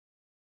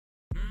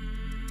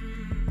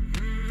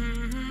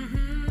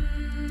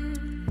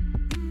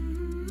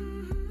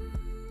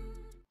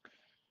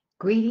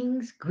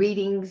Greetings,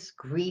 greetings,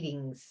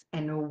 greetings,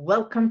 and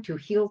welcome to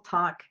Heal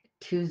Talk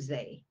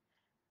Tuesday.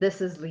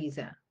 This is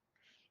Liza.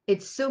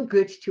 It's so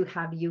good to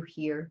have you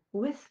here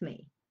with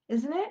me,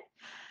 isn't it?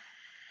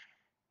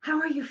 How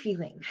are you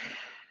feeling?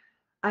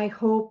 I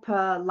hope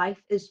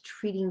life is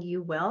treating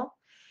you well.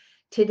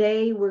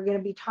 Today, we're going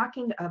to be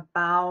talking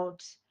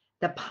about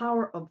the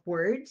power of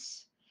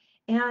words.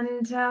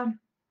 And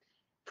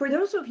for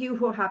those of you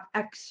who have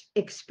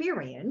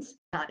experienced,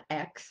 not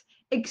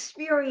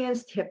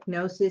experienced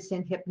hypnosis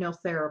and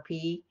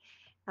hypnotherapy,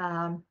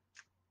 um,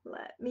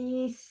 let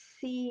me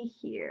see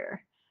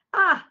here.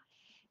 Ah,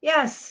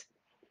 yes,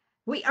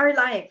 we are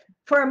live.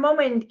 For a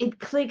moment, it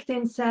clicked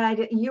and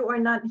said, "You are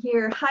not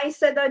here." Hi,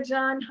 Seda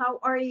John. How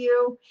are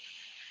you?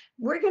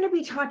 We're going to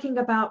be talking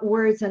about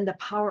words and the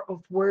power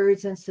of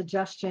words and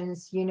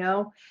suggestions.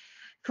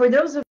 For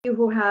those of you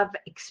who have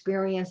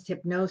experienced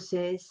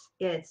hypnosis,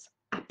 it's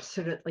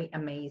absolutely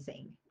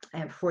amazing.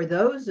 And for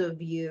those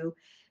of you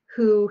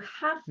who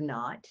have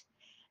not,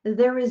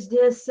 there is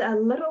this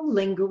little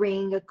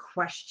lingering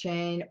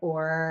question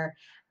or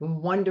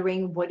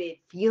wondering what it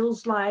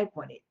feels like,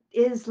 what it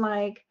is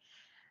like.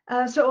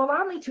 So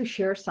allow me to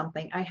share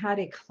something. I had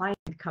a client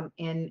come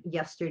in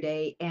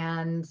yesterday,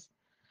 and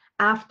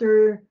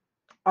after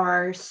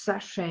our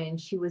session,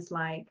 she was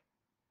like,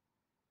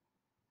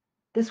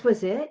 this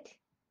was it.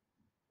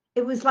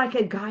 It was like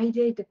a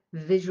guided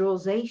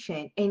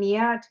visualization, and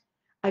yet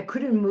I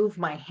couldn't move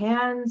my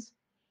hands,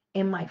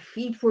 and my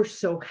feet were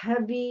so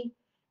heavy.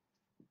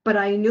 But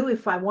I knew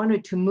if I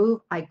wanted to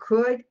move, I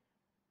could.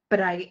 But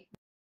I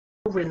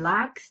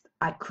relaxed,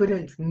 I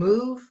couldn't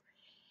move.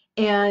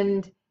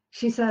 And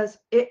she says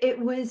it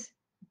was.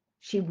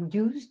 She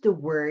used the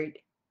word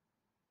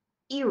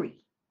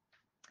eerie.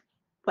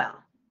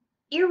 Well,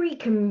 eerie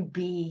can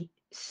be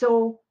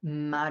so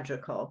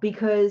magical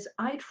because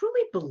I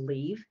truly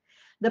believe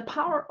the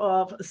power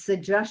of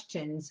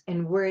suggestions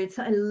and words.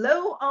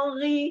 Hello,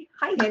 Henri.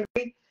 Hi,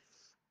 Henry.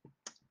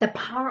 The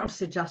power of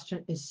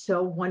suggestion is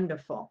so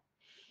wonderful.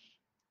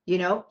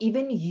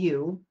 Even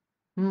you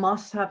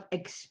must have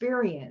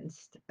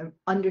experienced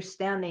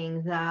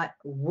understanding that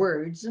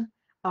words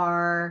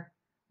are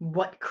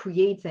what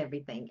creates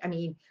everything. I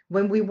mean,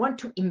 when we want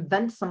to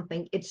invent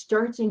something, it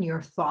starts in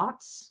your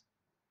thoughts,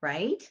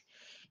 right?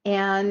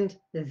 And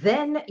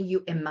then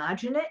you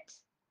imagine it.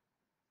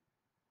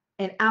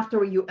 And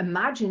after you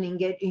imagining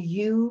it,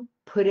 you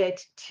put it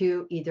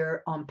to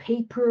either on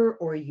paper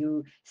or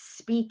you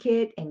speak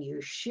it and you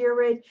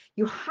share it.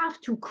 You have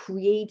to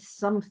create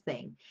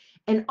something.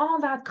 And all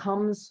that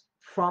comes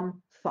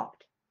from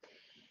thought.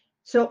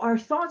 So our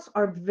thoughts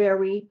are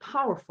very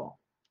powerful.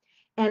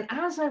 And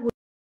as I was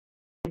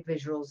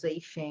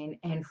visualization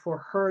and for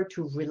her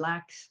to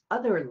relax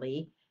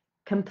utterly,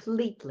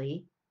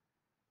 completely,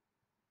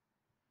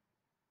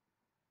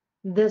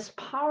 this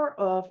power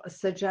of a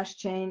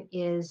suggestion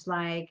is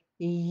like,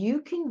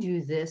 you can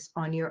do this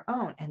on your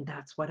own. And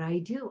that's what I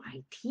do.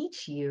 I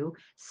teach you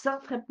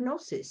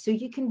self-hypnosis so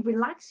you can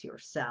relax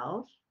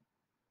yourself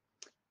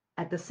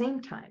at the same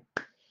time.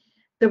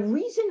 The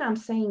reason I'm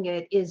saying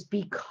it is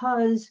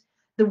because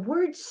the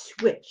word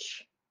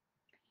switch,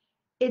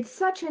 it's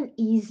such an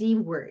easy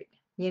word,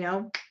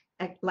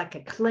 like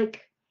a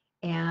click.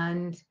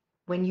 And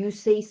when you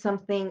say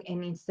something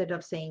and instead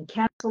of saying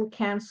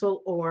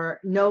cancel, or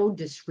no,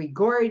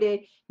 disregard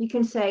it, you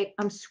can say,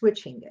 I'm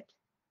switching it.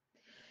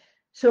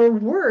 So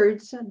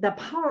words, the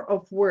power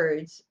of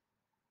words,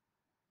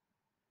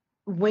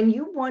 when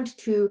you want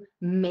to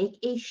make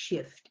a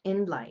shift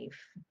in life,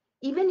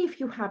 even if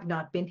you have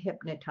not been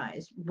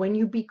hypnotized, when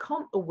you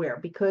become aware,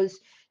 because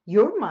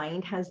your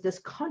mind has this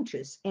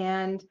conscious,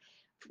 and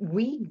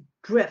we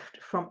drift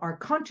from our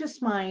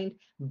conscious mind,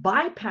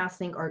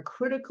 bypassing our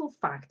critical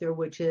factor,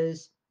 which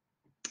is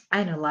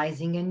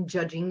analyzing and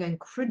judging and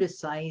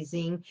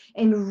criticizing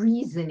and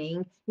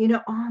reasoning,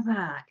 all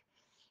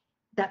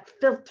that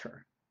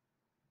filter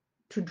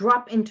to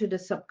drop into the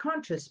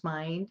subconscious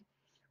mind.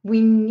 We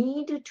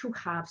need to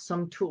have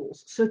some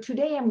tools. So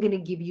today I'm going to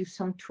give you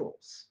some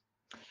tools.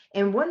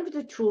 And one of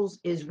the tools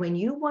is when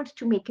you want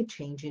to make a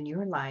change in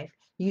your life,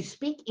 you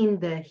speak in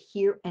the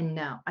here and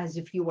now as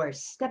if you are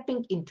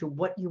stepping into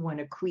what you want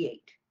to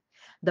create.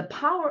 The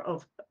power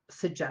of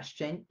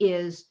suggestion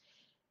is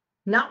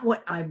not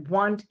what I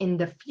want in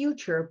the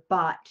future,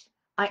 but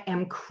I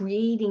am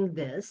creating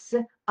this.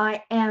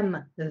 I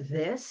am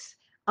this.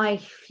 I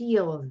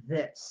feel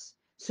this.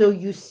 So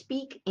you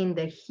speak in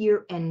the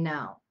here and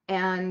now,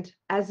 and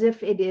as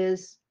if it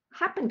is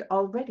happened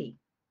already.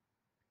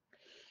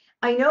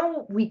 I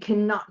know we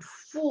cannot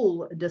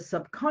fool the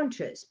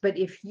subconscious, but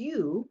if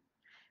you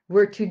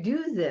were to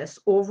do this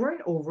over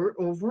and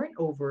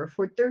over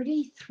for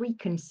 33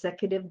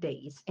 consecutive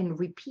days and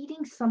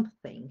repeating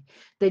something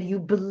that you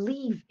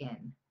believe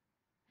in,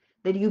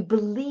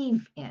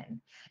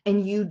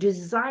 and you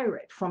desire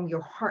it from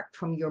your heart,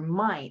 from your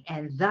mind,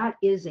 and that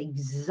is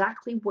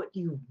exactly what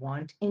you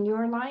want in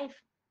your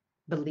life,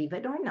 believe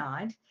it or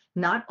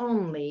not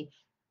only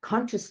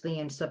consciously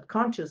and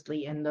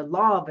subconsciously, in the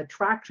law of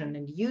attraction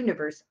and the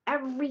universe,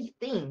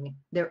 everything,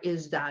 there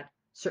is that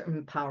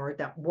certain power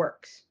that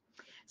works.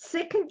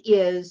 Second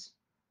is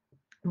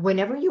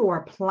whenever you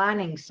are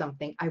planning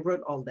something, I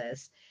wrote all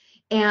this,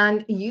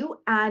 and you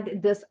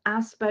add this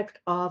aspect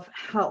of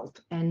health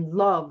and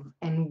love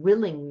and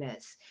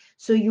willingness.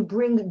 So you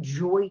bring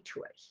joy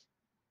to it.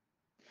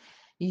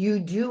 You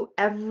do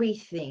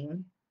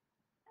everything,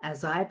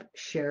 as I've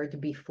shared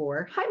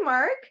before. Hi,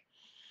 Mark.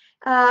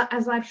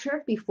 As I've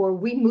shared before,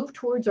 we move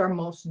towards our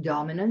most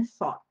dominant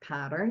thought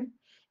pattern.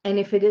 And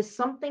if it is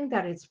something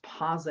that is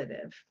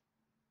positive,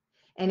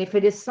 and if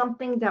it is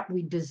something that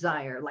we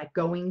desire, like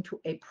going to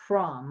a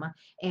prom,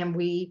 and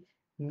we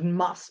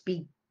must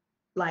be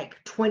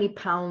like 20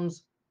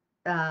 pounds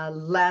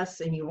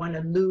less, and you want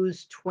to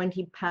lose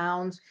 20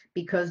 pounds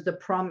because the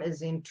prom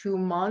is in 2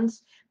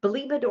 months,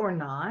 believe it or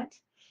not,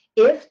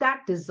 if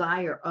that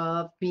desire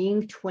of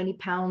being 20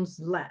 pounds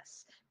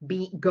less,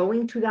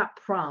 going to that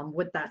prom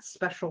with that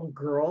special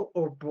girl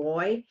or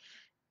boy,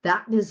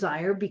 that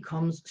desire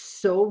becomes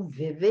so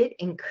vivid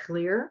and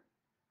clear,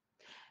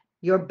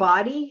 your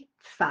body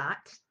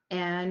fat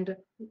and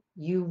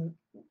you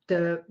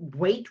the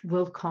weight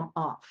will come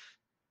off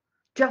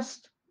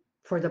just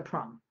for the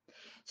prom.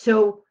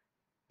 So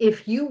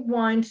if you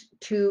want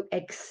to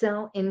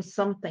excel in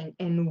something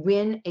and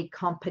win a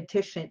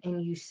competition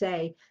and you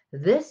say,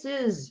 this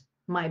is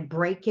my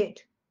break it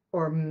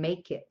or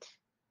make it,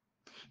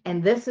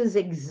 and this is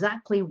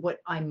exactly what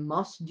I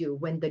must do,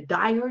 when the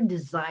dire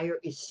desire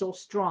is so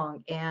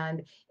strong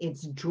and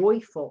it's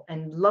joyful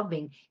and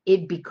loving,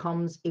 it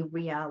becomes a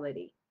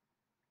reality.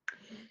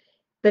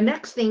 The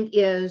next thing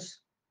is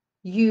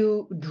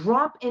you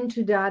drop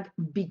into that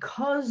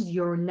because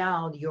your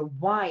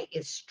why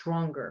is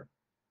stronger.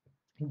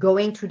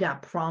 Going to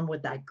that prom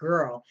with that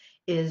girl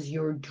is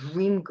your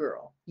dream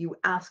girl. You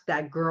ask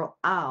that girl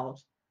out.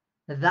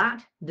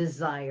 That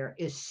desire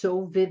is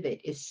so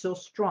vivid, is so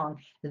strong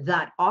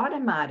that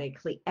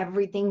automatically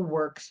everything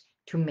works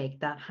to make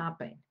that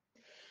happen.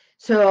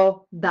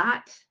 So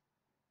that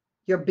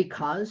your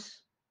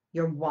because,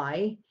 your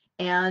why,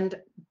 and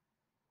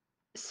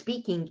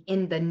speaking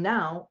in the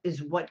now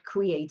is what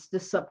creates the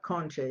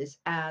subconscious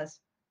as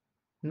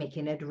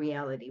making it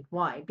reality.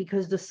 Why?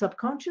 Because the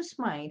subconscious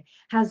mind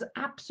has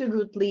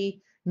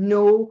absolutely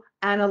no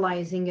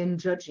analyzing and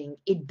judging.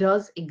 It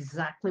does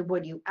exactly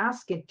what you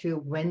ask it to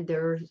when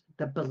there's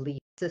the belief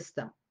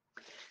system.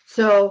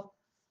 So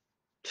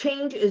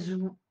change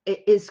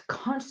is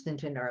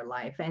constant in our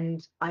life,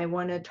 and I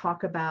want to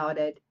talk about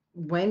it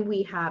when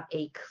we have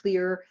a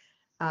clear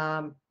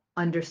um,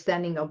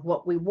 understanding of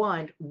what we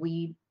want.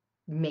 We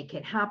make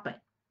it happen.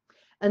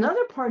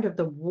 Another part of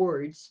the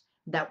words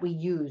that we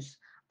use,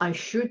 I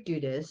should do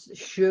this,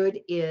 should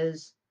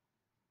is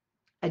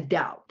a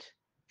doubt.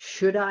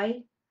 Should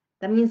I?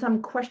 That means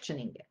I'm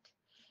questioning it.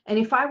 And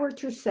if I were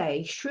to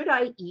say, should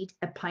I eat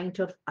a pint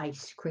of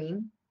ice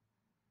cream?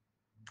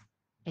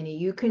 And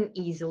you can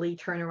easily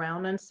turn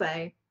around and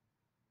say,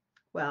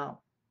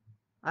 well,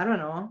 I don't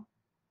know.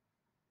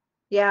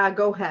 Yeah,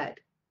 go ahead.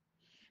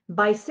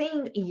 By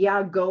saying,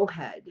 yeah, go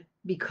ahead,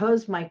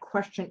 because my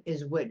question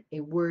is with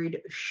a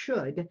word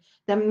should,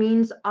 that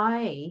means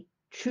I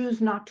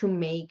choose not to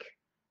make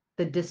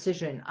the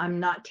decision. I'm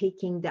not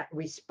taking that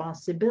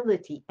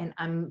responsibility and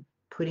I'm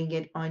putting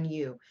it on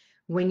you.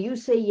 When you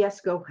say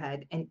yes, go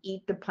ahead and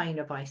eat the pint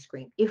of ice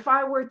cream. If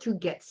I were to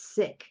get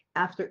sick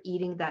after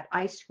eating that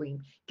ice cream,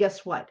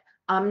 guess what?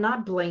 I'm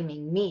not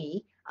blaming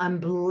me. I'm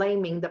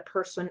blaming the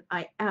person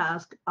I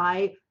asked.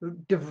 I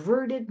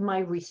diverted my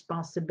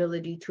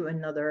responsibility to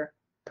another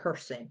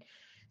person.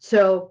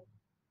 So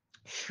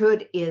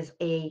should is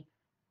a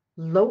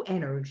low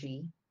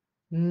energy,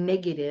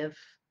 negative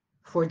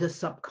for the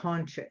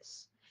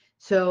subconscious.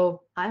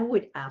 So I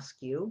would ask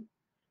you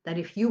that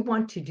if you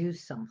want to do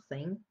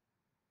something,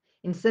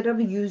 instead of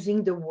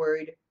using the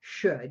word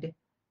should,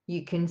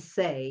 you can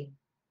say,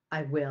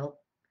 I will,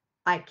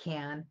 I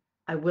can,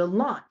 I will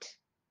not.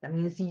 That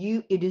means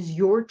it is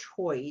your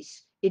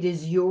choice, it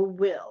is your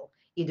will.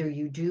 Either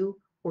you do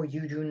or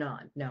you do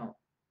not. No,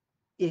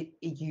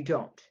 you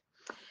don't.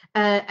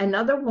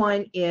 Another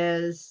one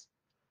is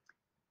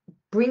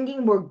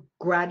bringing more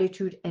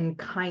gratitude and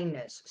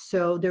kindness.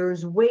 So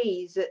there's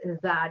ways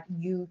that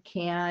you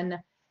can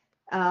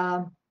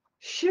uh,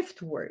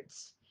 shift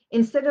words.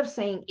 Instead of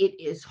saying it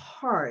is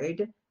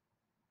hard,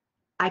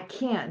 I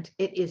can't,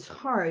 it is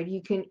hard,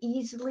 you can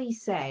easily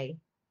say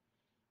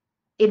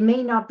it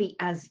may not be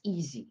as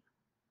easy.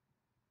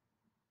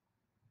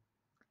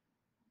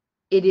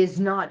 It is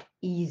not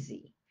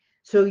easy.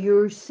 So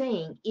you're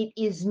saying it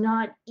is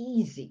not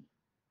easy.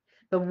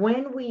 But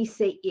when we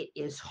say it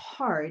is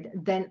hard,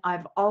 then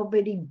I've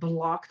already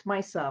blocked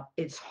myself.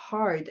 It's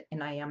hard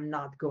and I am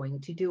not going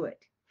to do it.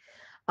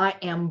 I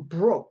am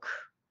broke.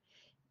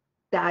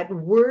 That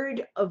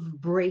word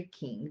of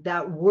breaking,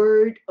 that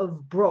word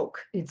of broke,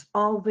 it's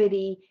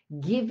already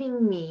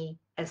giving me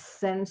a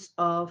sense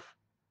of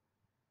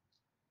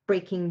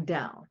breaking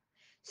down.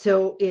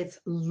 So it's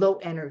low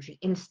energy.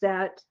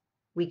 Instead,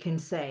 we can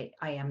say,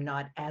 I am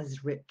not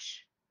as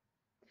rich.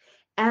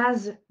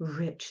 As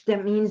rich,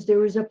 that means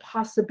there is a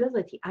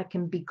possibility I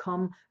can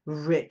become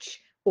rich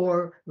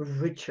or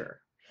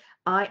richer.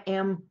 I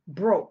am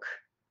broke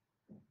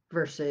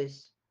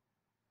versus,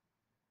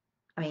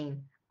 I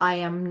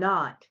am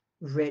not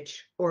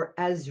rich or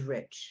as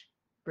rich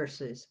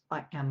versus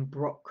I am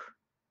broke.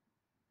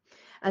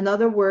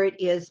 Another word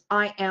is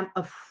I am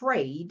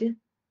afraid.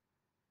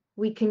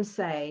 We can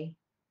say,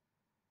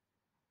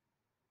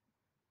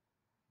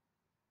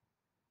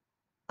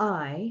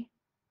 I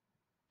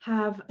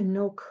have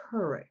no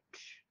courage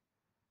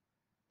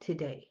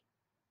today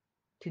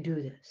to do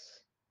this.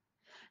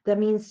 That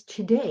means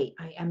today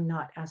I am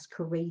not as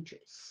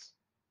courageous.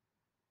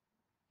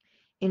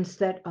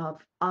 Instead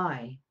of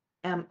I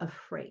am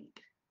afraid.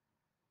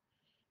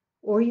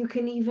 Or you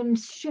can even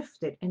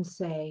shift it and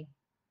say,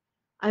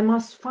 I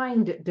must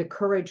find the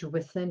courage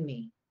within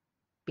me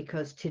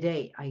because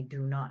today I do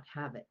not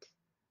have it.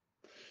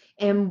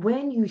 And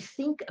when you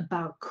think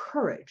about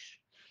courage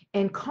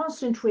and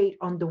concentrate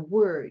on the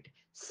word,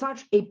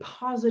 such a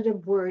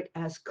positive word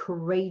as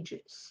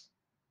courageous,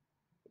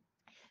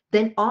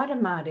 then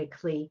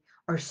automatically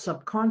our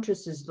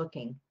subconscious is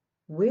looking,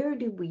 where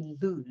did we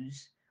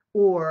lose?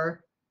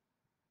 Or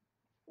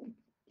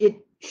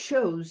it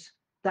shows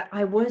that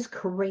I was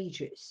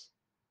courageous.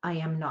 I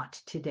am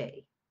not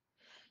today.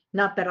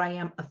 Not that I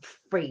am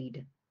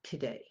afraid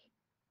today,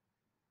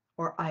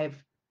 or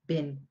I've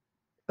been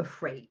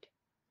afraid.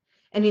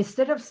 And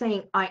instead of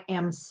saying I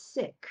am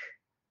sick,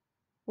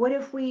 what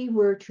if we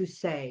were to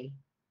say,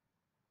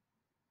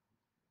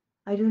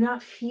 I do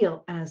not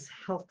feel as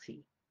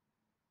healthy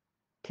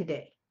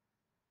today.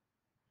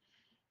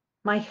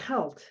 My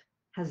health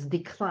has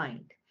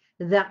declined.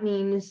 That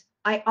means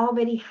I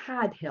already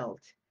had health,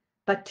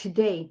 but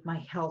today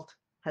my health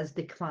has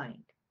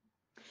declined.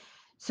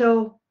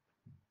 So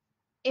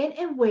in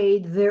a way,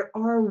 there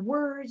are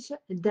words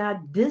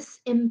that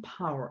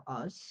disempower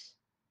us,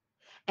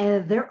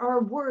 and there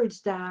are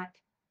words that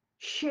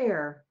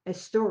share a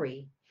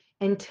story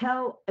and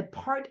tell a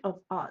part of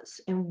us,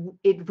 and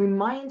it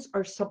reminds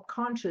our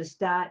subconscious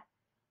that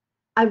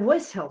I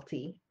was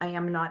healthy, I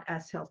am not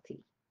as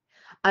healthy.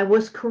 I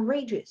was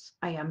courageous,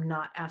 I am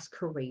not as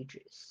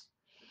courageous.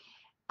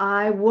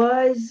 I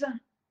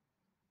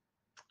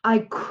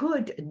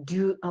could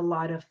do a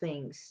lot of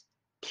things.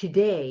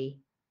 Today,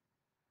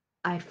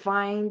 I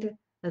find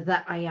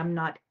that I am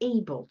not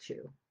able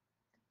to.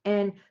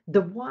 And the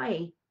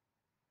why,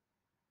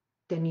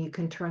 then you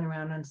can turn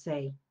around and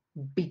say,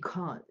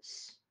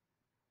 because.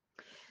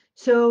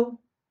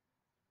 So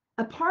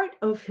a part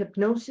of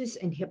hypnosis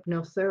and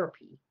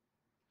hypnotherapy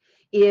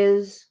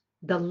is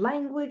the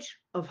language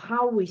of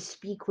how we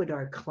speak with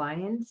our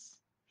clients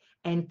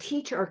and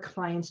teach our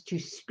clients to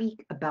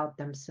speak about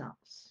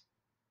themselves.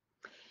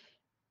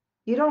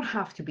 You don't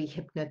have to be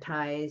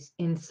hypnotized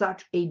in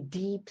such a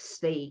deep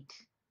state.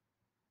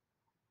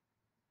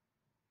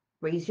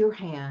 Raise your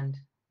hand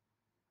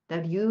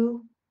that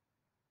you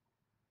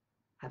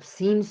have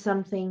seen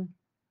something,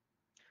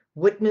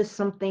 witnessed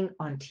something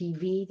on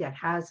TV that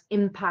has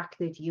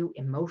impacted you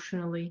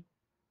emotionally.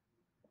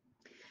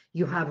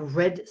 You have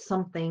read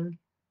something,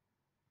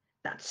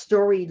 that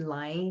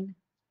storyline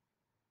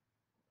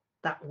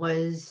that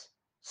was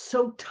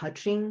so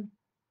touching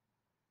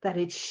that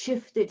it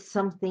shifted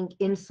something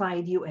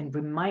inside you and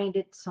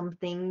reminded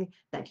something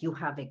that you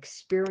have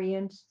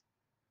experienced.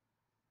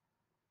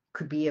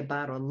 Could be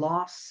about a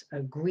loss,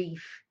 a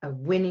grief, a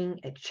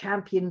winning, a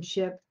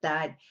championship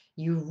that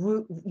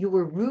you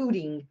were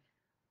rooting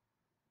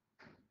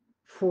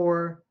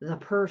for the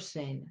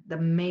person, the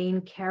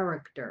main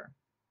character,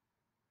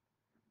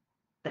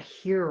 the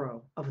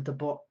hero of the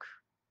book.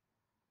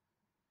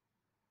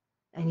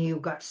 And you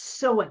got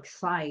so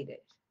excited.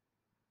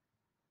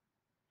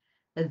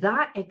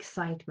 That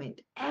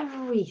excitement,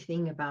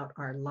 everything about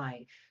our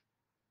life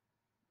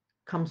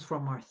comes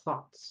from our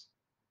thoughts.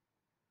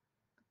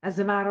 As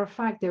a matter of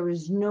fact, there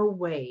is no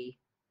way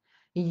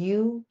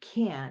you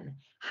can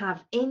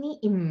have any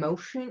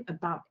emotion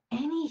about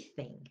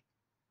anything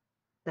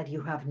that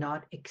you have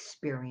not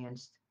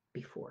experienced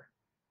before.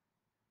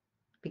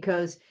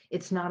 Because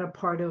it's not a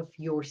part of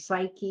your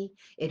psyche,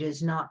 it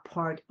is not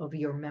part of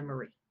your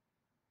memory.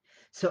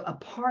 So a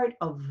part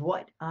of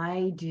what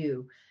I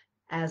do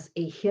as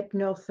a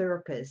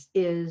hypnotherapist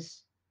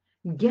is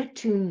get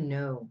to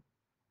know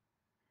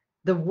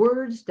the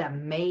words that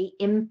may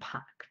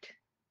impact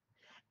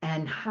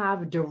and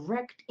have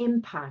direct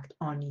impact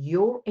on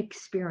your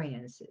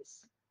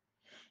experiences.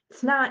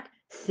 It's not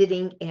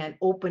sitting and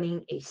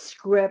opening a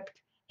script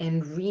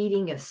and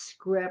reading a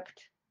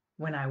script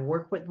when I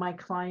work with my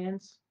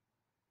clients,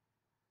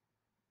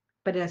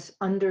 but it's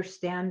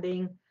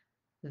understanding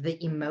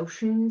the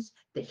emotions,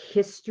 the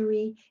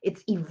history.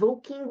 It's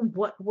evoking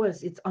what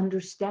was, it's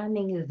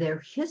understanding their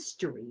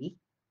history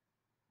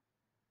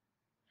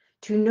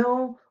to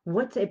know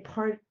what's a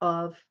part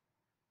of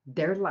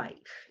their life.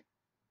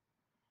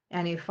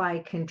 And if I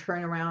can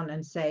turn around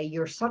and say,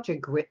 you're such a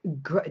great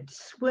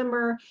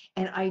swimmer,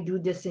 and I do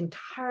this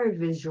entire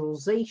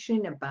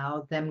visualization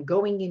about them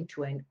going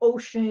into an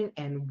ocean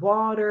and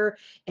water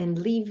and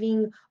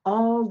leaving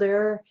all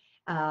their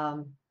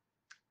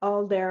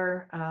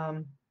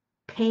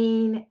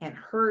pain and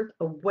hurt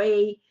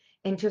away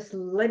and just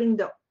letting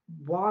the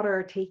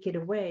water take it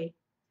away.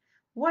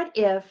 What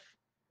if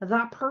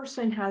that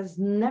person has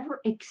never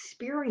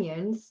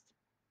experienced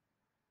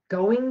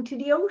going to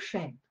the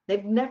ocean?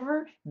 They've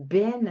never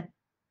been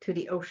to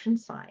the ocean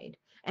side,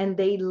 and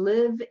they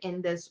live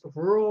in this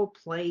rural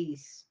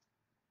place,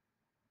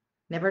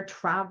 never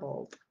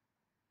traveled.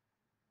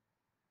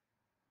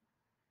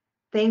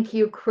 Thank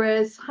you,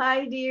 Chris.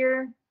 Hi,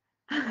 dear.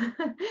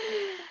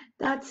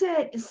 That's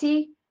it.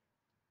 See,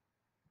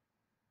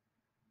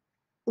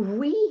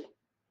 we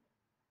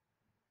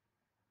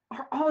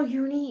are all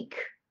unique.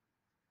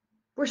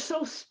 We're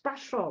so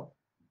special.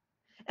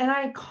 And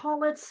I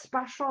call it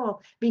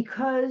special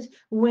because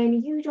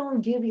when you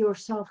don't give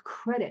yourself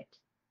credit,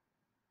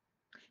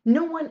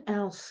 no one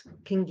else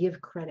can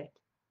give credit.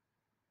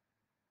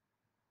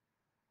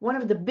 One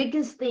of the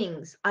biggest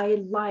things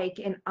I like,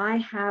 and I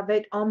have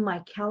it on my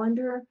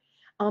calendar,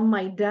 on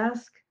my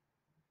desk,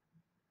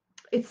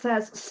 it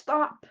says,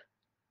 stop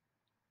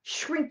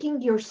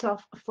shrinking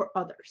yourself for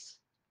others.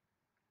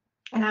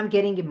 And I'm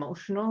getting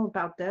emotional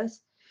about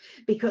this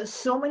because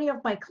so many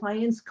of my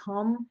clients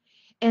come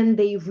and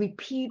they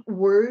repeat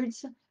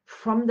words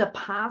from the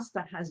past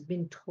that has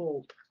been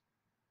told.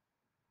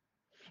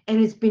 And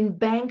it's been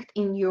banked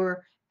in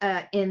your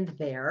in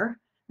their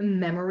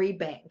memory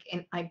bank.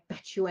 And I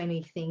bet you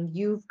anything,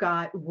 you've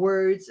got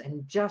words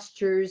and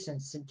gestures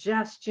and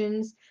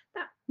suggestions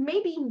that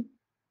maybe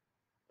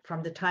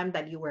from the time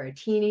that you were a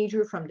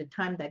teenager, from the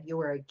time that you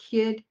were a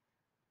kid,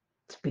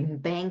 it's been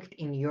banked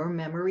in your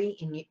memory,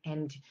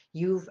 and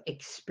you've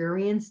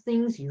experienced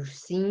things, you've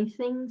seen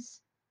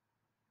things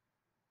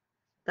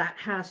that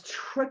has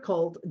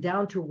trickled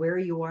down to where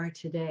you are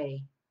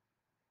today.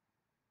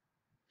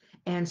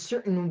 And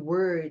certain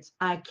words,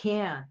 I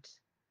can't,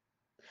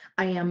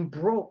 I am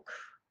broke,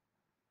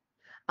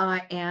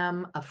 I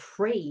am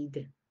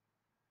afraid,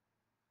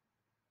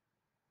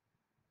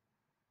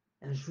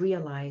 is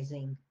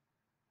realizing.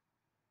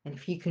 And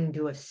if you can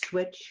do a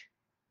switch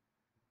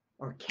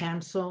or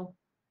cancel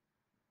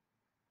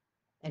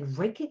and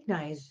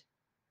recognize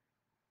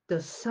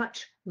the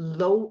such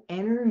low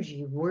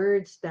energy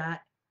words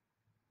that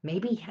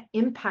maybe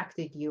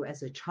impacted you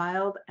as a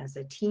child, as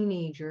a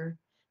teenager,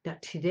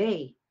 that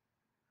today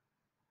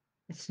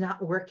it's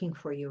not working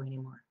for you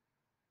anymore.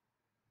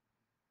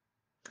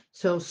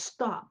 So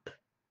stop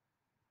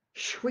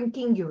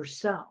shrinking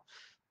yourself,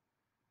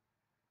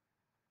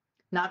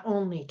 not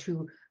only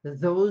to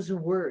those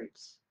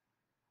words,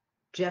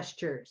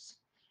 gestures,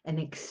 and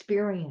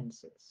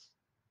experiences,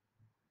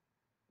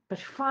 but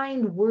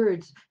find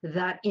words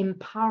that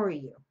empower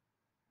you.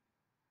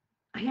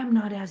 I am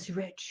not as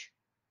rich.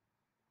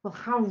 Well,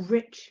 how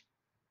rich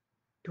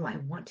do I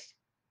want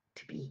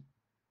to be?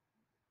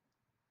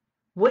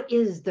 What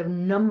is the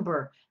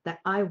number that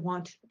I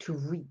want to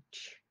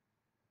reach?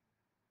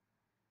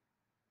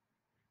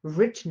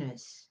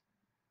 Richness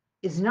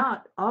is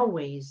not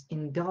always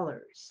in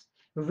dollars.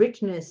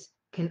 Richness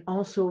can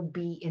also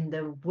be in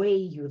the way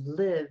you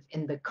live,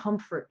 in the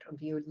comfort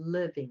of your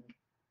living.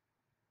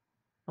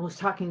 I was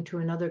talking to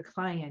another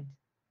client,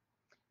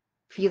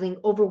 feeling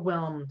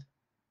overwhelmed,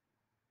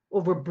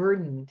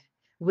 overburdened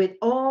with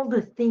all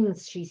the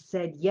things she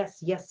said, yes,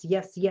 yes,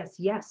 yes, yes,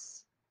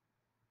 yes.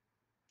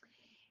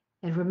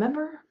 And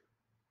remember,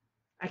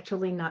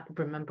 actually not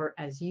remember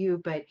as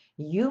you, but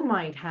you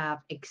might have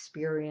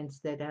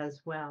experienced it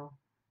as well.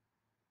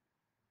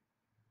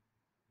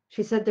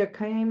 She said, there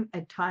came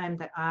a time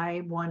that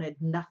I wanted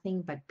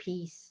nothing but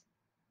peace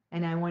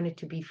and I wanted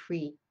to be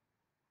free.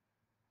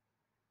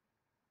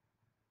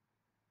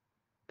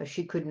 But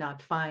she could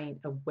not find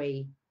a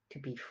way to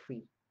be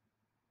free.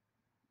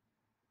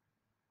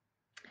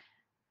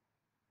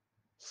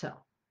 So,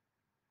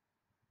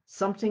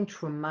 something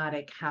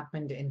traumatic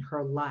happened in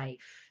her life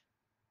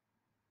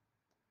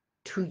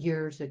 2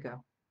 years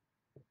ago.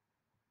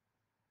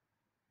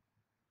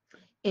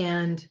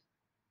 And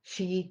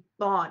she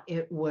thought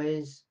it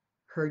was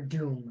her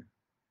doom,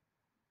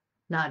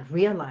 not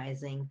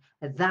realizing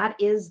that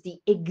is the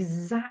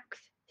exact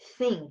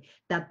thing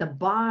that the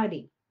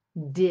body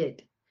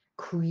did,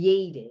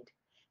 created,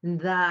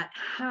 that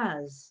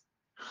has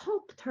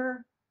helped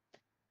her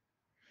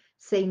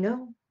say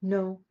no,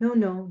 no, no,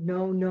 no,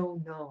 no,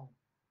 no, no.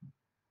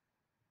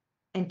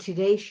 And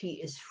today she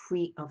is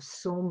free of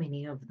so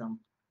many of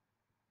them.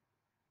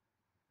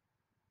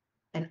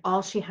 And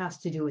all she has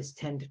to do is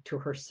tend to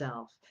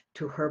herself,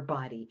 to her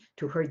body,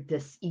 to her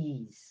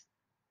dis-ease.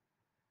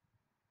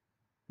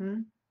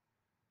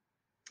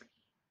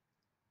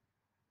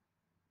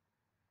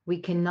 We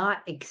cannot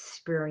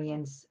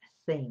experience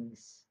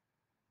things,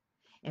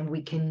 and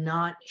we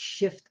cannot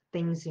shift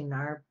things in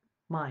our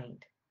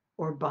mind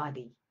or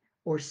body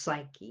or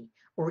psyche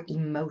or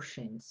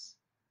emotions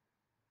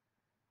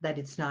that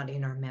it's not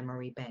in our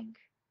memory bank.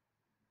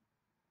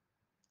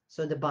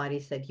 So the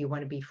body said, you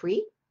want to be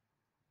free?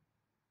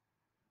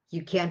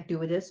 You can't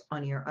do this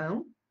on your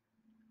own?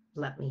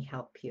 Let me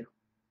help you.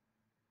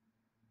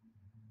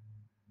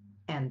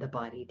 And the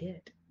body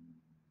did.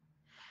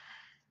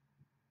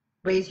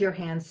 Raise your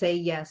hand, say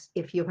yes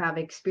if you have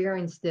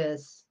experienced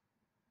this,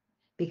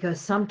 because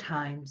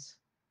sometimes,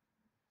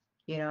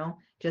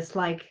 just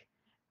like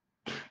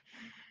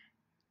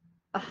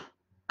uh,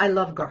 I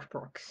love Garth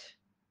Brooks.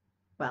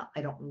 Well,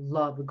 I don't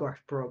love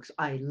Garth Brooks.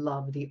 I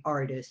love the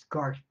artist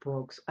Garth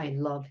Brooks. I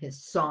love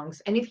his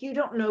songs. And if you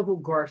don't know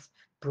who Garth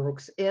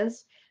Brooks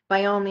is,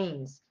 by all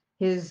means,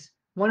 he's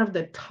one of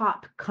the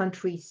top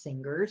country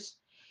singers.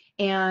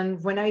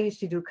 And when I used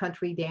to do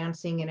country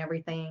dancing and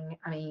everything,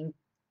 I mean,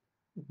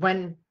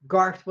 when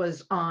Garth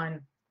was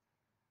on,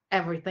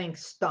 everything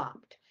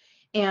stopped.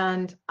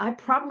 And I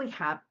probably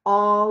have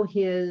all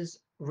his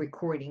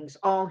recordings,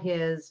 all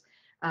his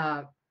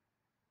uh,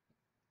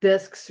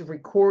 discs,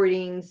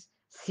 recordings,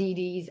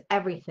 CDs,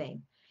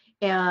 everything.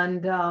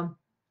 And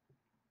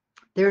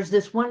there's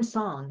this one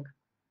song.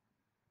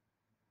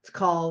 It's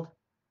called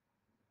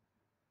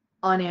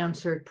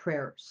Unanswered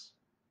Prayers.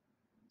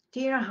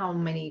 Do you know how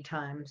many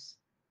times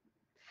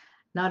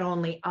not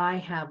only I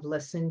have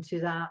listened to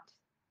that,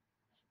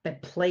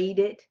 but played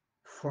it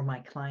for my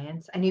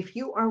clients? And if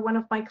you are one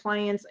of my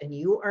clients and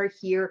you are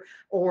here,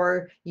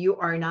 or you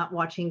are not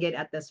watching it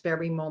at this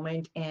very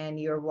moment and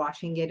you're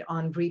watching it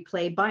on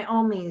replay, by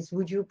all means,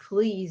 would you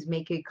please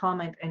make a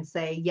comment and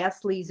say,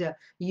 yes, Liza,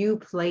 you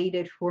played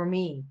it for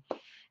me.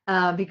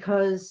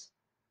 Because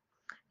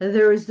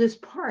there is this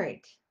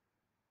part,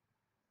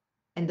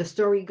 and the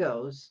story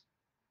goes,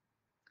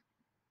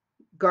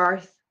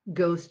 Garth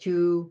goes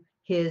to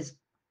his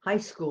high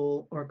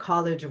school or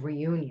college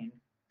reunion,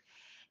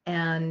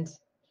 and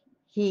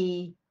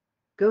he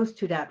goes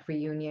to that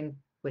reunion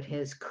with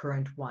his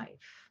current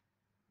wife.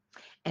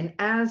 And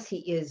as he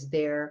is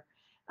there,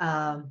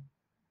 um,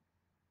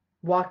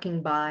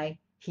 walking by,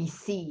 he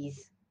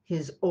sees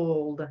his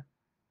old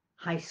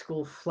high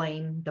school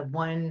flame, the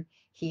one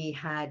he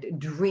had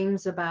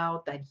dreams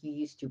about, that he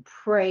used to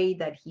pray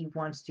that he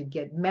wants to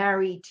get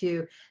married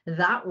to.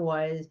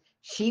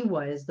 She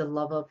was the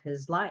love of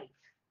his life.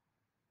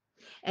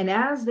 And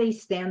as they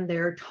stand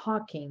there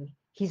talking,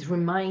 he's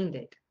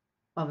reminded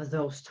of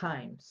those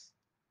times.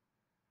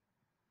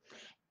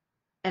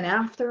 And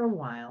after a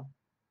while,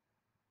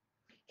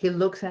 he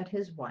looks at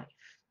his wife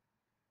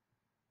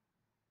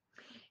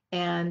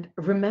and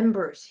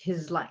remembers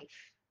his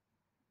life.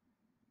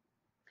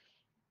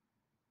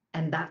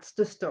 And that's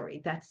the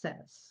story that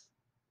says,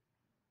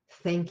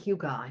 thank you,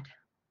 God,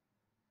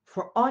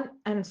 for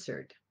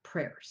unanswered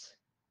prayers.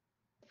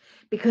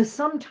 Because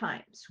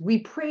sometimes we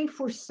pray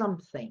for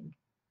something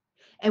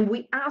and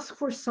we ask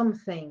for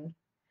something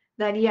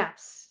that,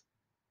 yes,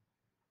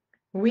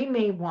 we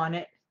may want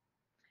it.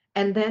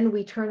 And then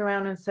we turn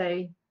around and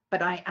say,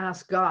 but I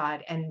asked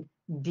God and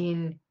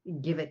didn't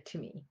give it to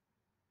me.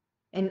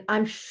 And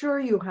I'm sure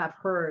you have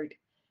heard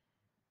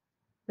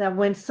that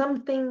when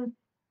something,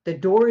 the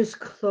door is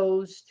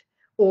closed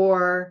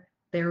or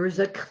there is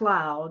a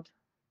cloud,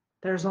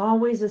 there's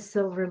always a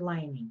silver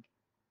lining.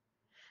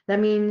 That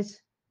means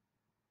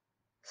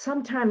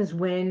sometimes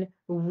when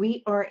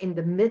we are in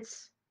the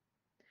midst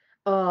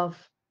of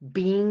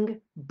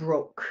being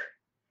broke,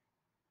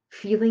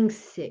 feeling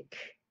sick,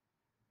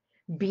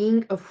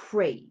 being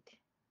afraid,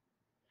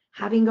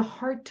 having a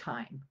hard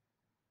time,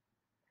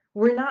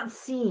 we're not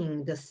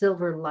seeing the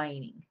silver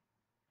lining.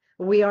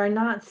 We are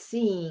not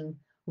seeing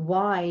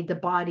why the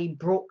body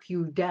broke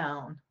you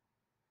down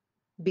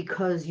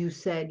because you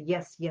said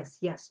yes, yes,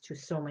 yes to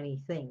so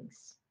many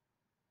things.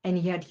 And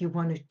yet you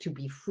wanted to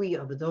be free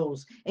of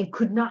those and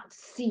could not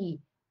see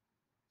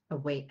a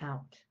way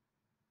out.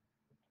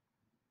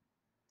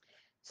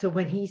 So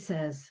when he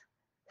says,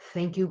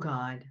 thank you,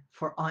 God,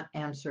 for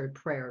unanswered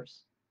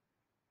prayers,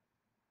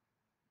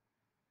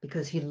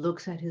 because he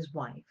looks at his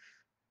wife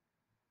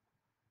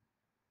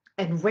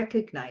and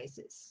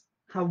recognizes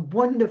how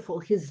wonderful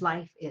his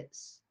life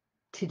is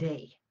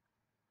today,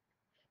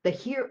 the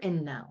here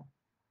and now.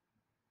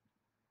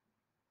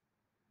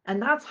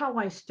 And that's how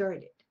I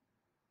started.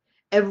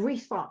 Every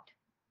thought,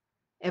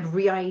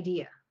 every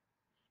idea,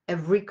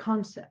 every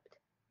concept,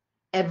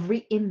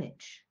 every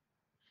image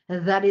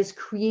that is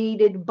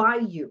created by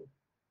you,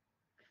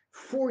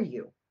 for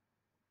you,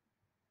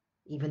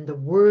 even the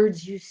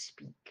words you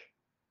speak,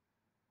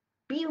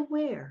 be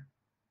aware.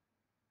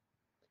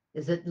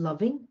 Is it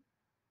loving?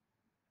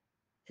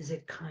 Is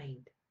it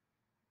kind?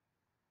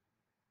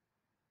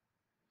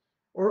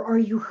 Or are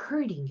you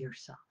hurting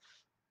yourself,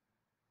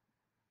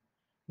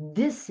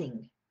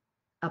 dissing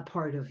a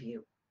part of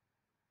you?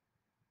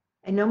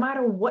 And no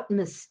matter what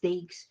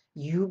mistakes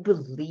you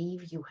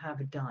believe you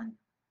have done,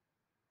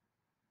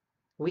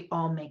 we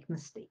all make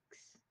mistakes.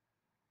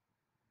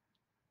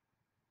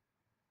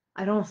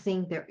 I don't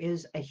think there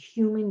is a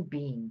human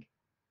being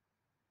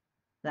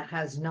that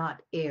has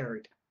not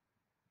erred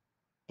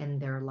in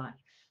their life.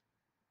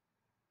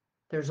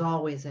 There's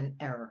always an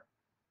error.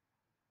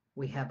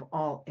 We have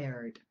all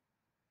erred.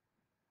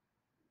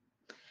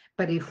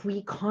 But if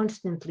we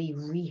constantly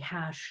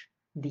rehash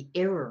the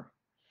error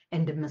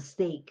and the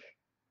mistake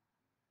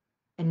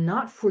and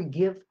not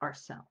forgive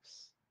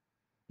ourselves,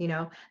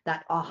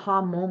 that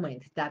aha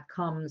moment that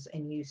comes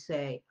and you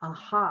say,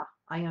 aha,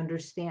 I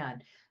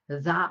understand.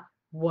 That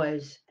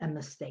was a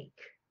mistake.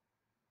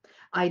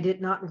 I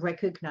did not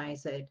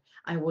recognize it.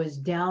 I was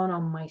down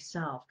on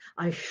myself.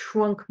 I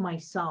shrunk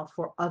myself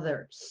for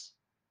others.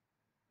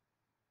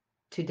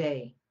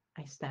 Today,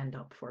 I stand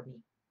up for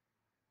me.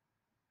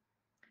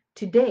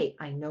 Today,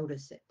 I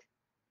notice it.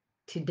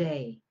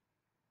 Today,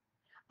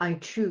 I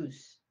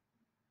choose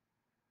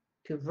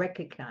to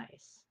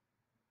recognize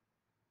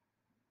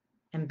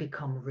and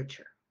become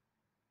richer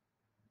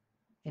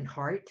in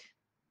heart,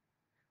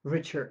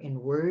 richer in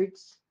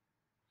words,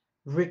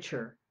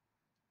 richer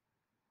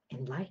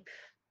in life.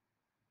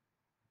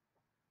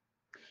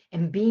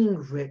 And being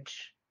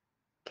rich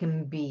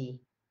can be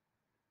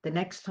the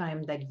next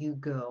time that you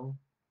go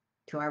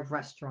to our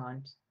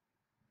restaurant.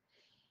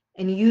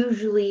 And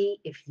usually,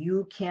 if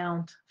you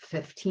count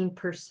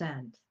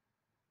 15%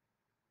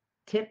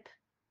 tip,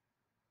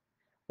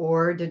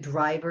 or the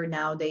driver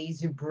nowadays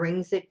who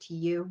brings it to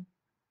you,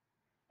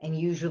 and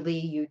usually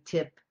you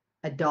tip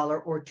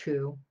 $1 or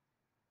 $2,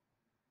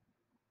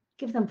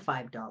 give them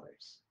 $5.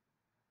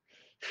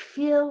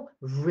 Feel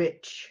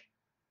rich.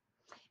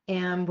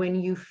 And when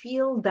you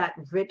feel that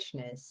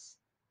richness,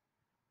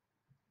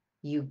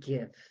 you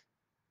give.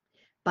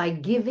 By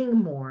giving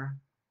more,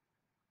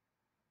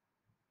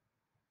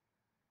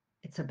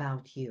 it's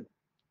about you.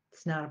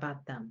 It's not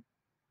about them.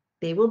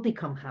 They will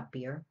become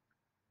happier,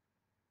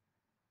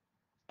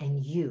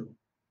 and you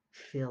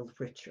feel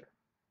richer.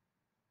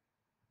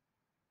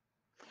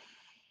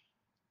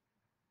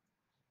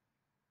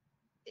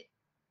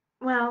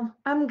 Well,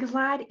 I'm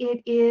glad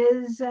it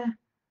is.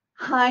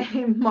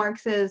 Hi, Mark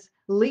says,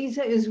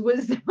 Lisa is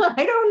wisdom.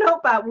 I don't know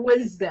about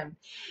wisdom,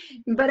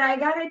 but I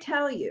got to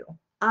tell you,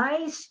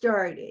 I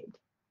started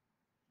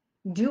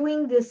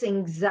doing this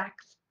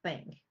exact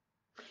thing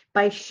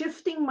by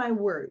shifting my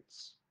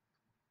words.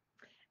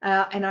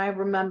 And I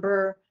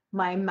remember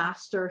my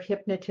master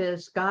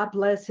hypnotist, God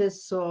bless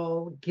his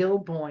soul, Gil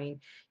Boyne.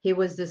 He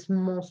was this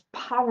most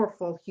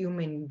powerful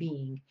human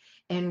being.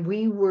 And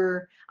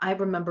I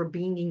remember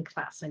being in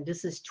class, and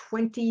this is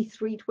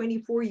 23,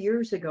 24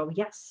 years ago.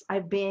 Yes,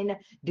 I've been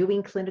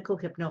doing clinical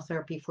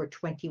hypnotherapy for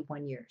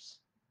 21 years.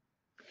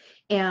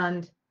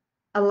 And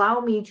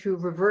allow me to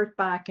revert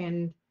back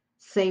and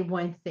say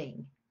one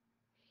thing.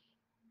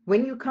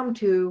 When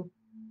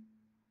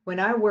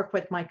I work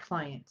with my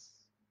clients,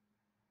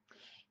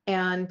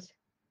 and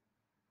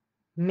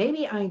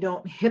maybe I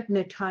don't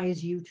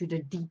hypnotize you to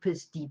the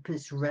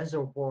deepest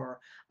reservoir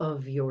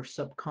of your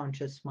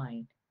subconscious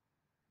mind.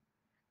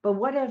 But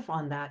what if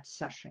on that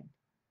session,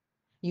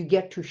 you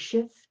get to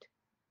shift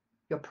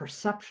your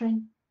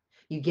perception,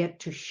 you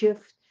get to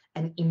shift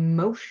an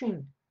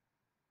emotion,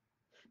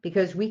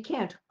 because we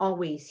can't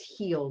always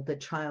heal the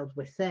child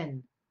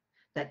within,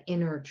 that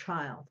inner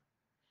child.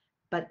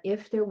 But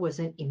if there was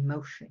an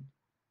emotion,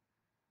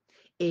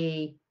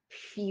 a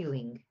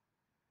feeling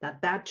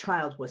that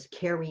child was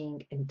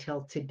carrying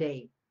until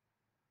today,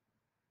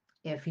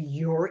 if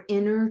your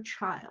inner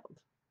child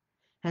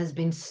has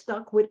been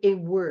stuck with a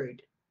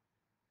word,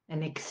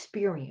 an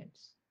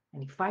experience,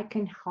 and if I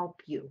can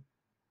help you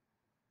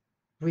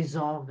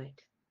resolve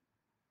it,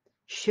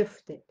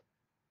 shift it,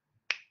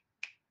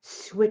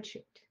 switch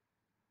it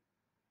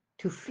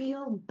to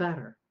feel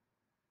better,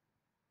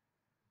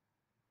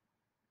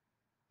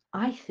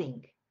 I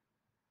think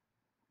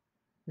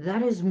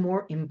that is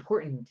more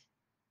important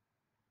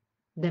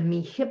than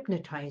me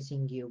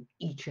hypnotizing you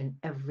each and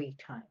every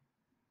time.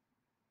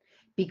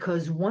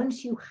 Because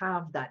once you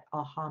have that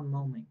aha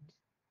moment,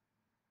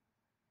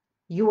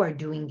 you are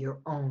doing your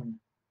own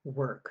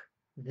work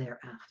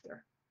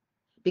thereafter.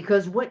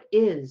 Because what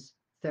is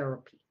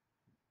therapy?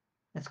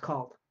 It's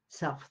called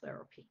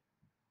self-therapy.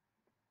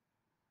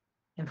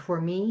 And for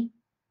me,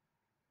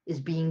 is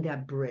being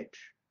that bridge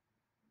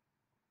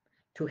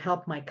to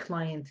help my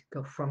client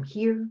go from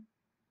here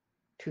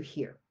to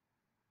here.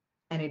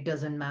 And it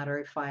doesn't matter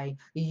if I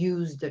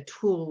use the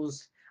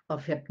tools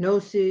of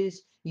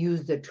hypnosis,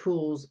 use the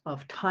tools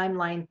of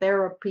timeline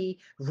therapy,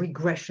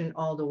 regression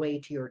all the way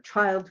to your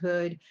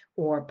childhood,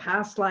 or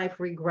past life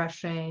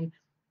regression,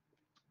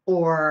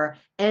 or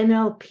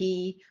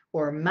NLP,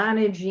 or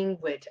managing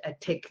with a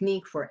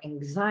technique for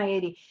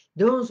anxiety.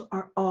 Those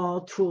are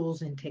all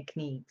tools and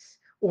techniques,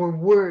 or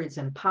words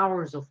and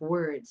powers of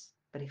words.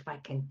 But if I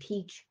can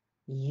teach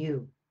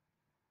you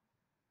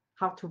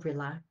how to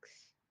relax,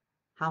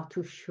 how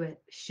to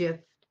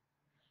shift,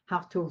 how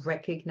to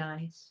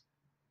recognize,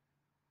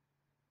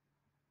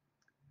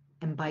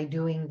 and by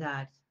doing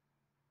that,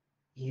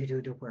 you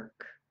do the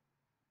work.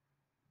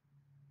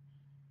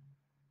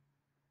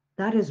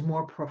 That is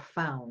more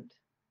profound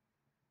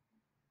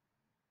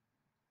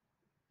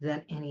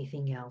than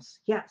anything else.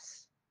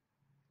 Yes,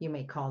 you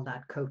may call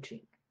that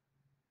coaching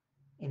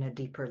in a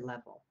deeper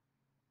level.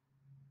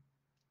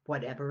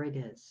 Whatever it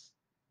is,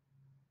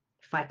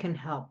 if I can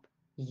help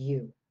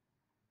you,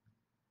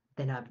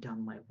 then I've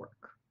done my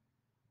work.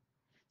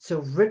 So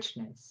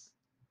richness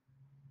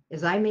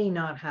is, I may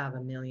not have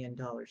 $1 million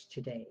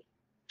today,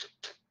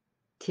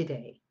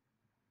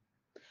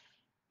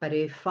 but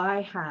if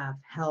I have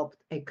helped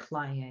a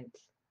client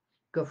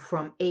go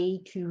from A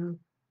to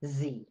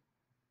Z,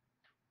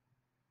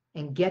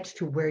 and get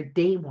to where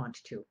they want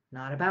to,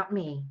 not about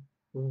me,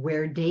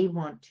 where they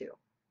want to.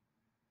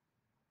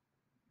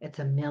 It's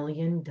 $1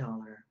 million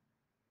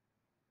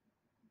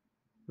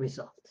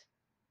result.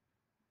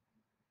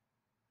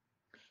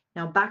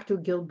 Now back to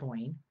Gil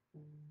Boyne.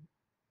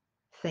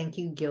 Thank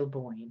you, Gil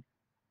Boyne.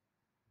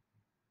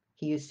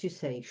 He used to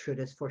say, should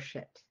is for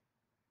shit.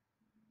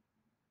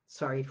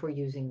 Sorry for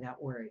using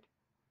that word.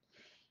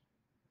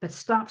 But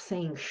stop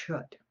saying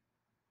should.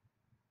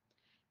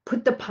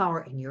 Put the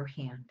power in your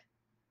hand.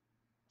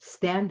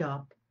 Stand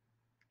up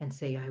and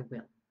say, I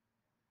will.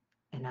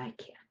 And I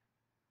can.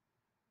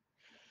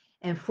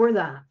 And for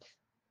that,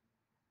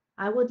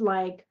 I would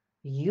like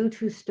you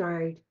to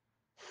start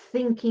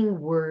thinking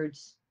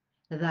words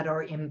that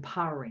are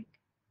empowering.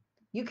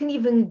 You can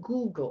even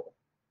Google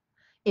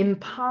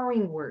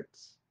empowering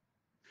words.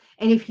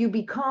 And if you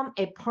become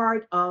a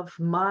part of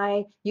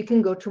you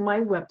can go to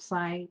my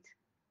website,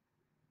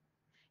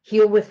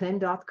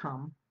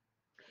 HealWithin.com.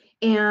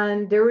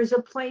 And there is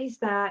a place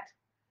that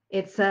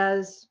it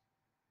says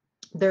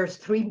there's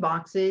 3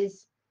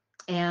 boxes,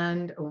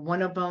 and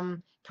one of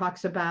them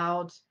talks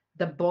about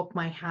the book,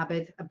 My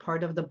Habit, a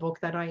part of the book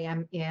that I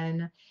am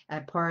in,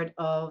 a part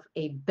of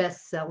a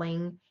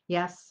best-selling,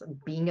 yes,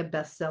 being a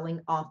best-selling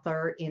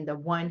author in the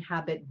One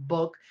Habit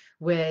book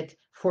with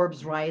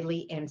Forbes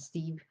Riley and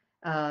Steve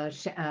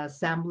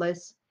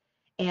Sambliss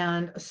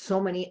and so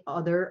many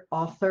other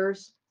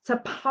authors. It's a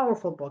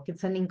powerful book.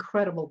 It's an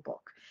incredible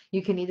book.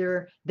 You can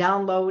either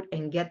download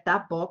and get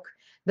that book.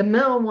 The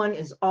middle one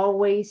is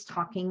always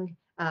talking.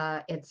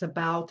 It's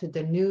about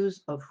the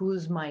news of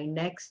who's my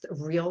next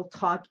Real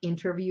Talk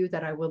interview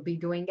that I will be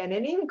doing, and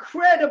an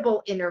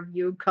incredible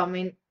interview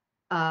coming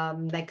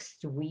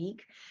next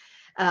week.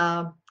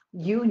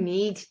 You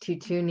need to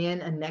tune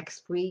in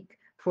next week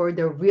for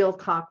the Real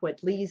Talk with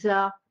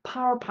Liza,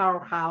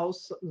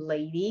 powerhouse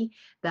lady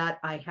that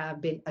I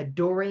have been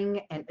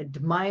adoring and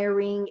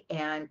admiring,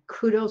 and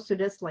kudos to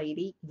this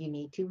lady. You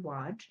need to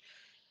watch.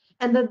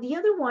 And the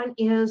other one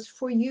is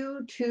for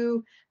you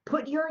to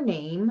put your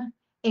name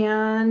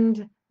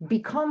and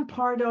become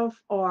part of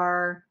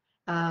our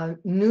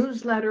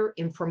newsletter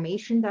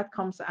information that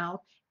comes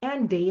out,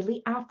 and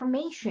daily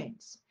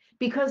affirmations,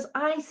 because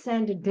I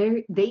send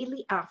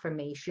daily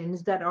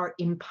affirmations that are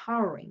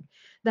empowering,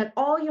 that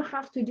all you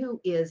have to do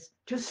is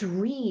just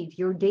read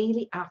your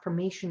daily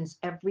affirmations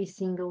every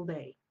single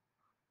day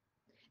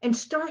and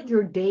start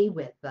your day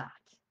with that.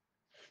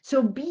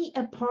 So be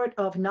a part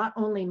of not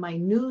only my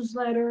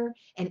newsletter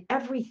and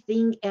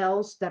everything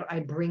else that I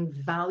bring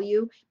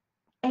value.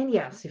 And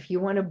yes, if you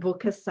want to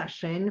book a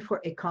session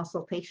for a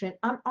consultation,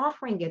 I'm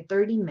offering a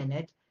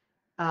 30-minute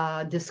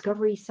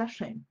discovery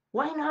session.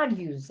 Why not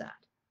use that?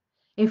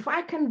 If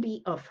I can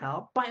be of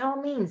help, by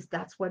all means,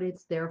 that's what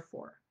it's there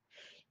for.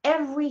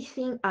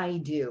 Everything I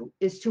do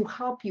is to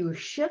help you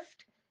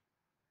shift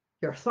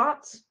your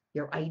thoughts,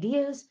 your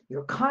ideas,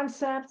 your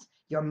concepts,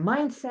 your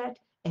mindset,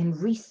 and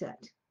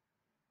reset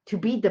to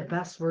be the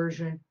best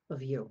version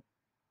of you.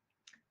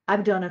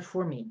 I've done it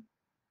for me.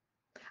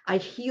 I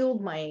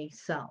healed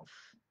myself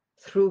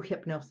through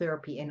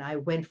hypnotherapy, and I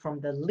went from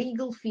the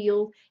legal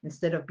field,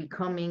 instead of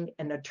becoming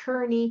an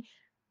attorney.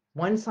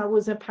 Once I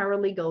was a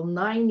paralegal,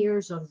 9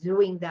 years of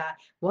doing that,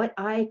 what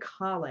I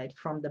call it,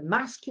 from the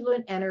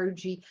masculine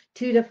energy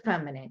to the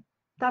feminine.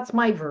 That's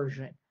my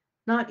version,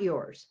 not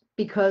yours,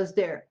 because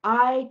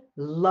I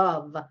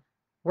love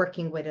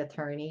working with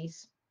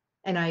attorneys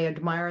and I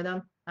admire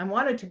them. I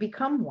wanted to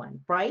become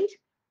one, right?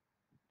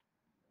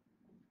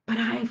 But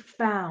I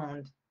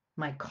found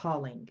my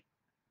calling.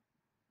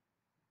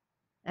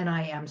 And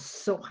I am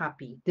so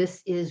happy.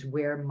 This is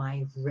where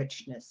my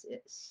richness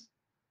is.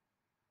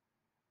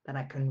 That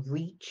I can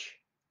reach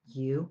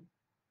you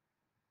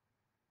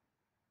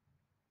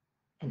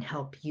and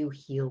help you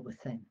heal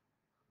within.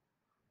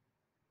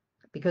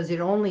 Because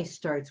it only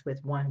starts with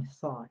one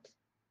thought,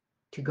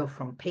 to go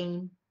from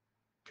pain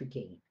to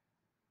gain.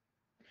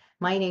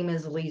 My name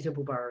is Liza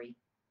Boubari,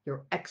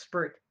 your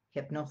expert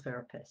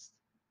hypnotherapist.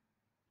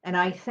 And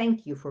I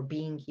thank you for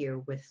being here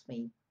with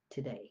me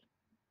today.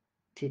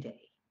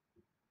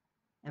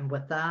 And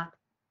with that,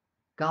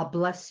 God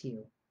bless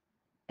you,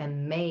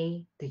 and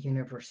may the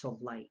universal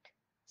light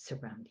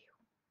surround you.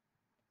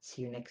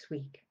 See you next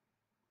week.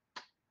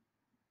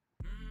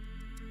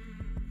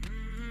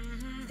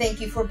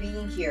 Thank you for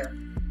being here.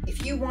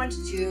 If you want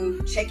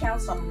to check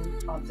out some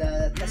of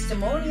the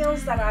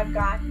testimonials that I've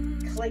got,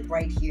 click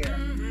right here.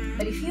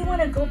 But if you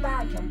want to go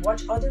back and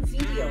watch other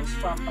videos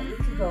from a week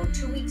ago,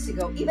 2 weeks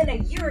ago, even a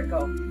year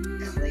ago,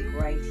 click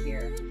right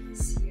here.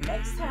 See you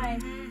next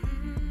time.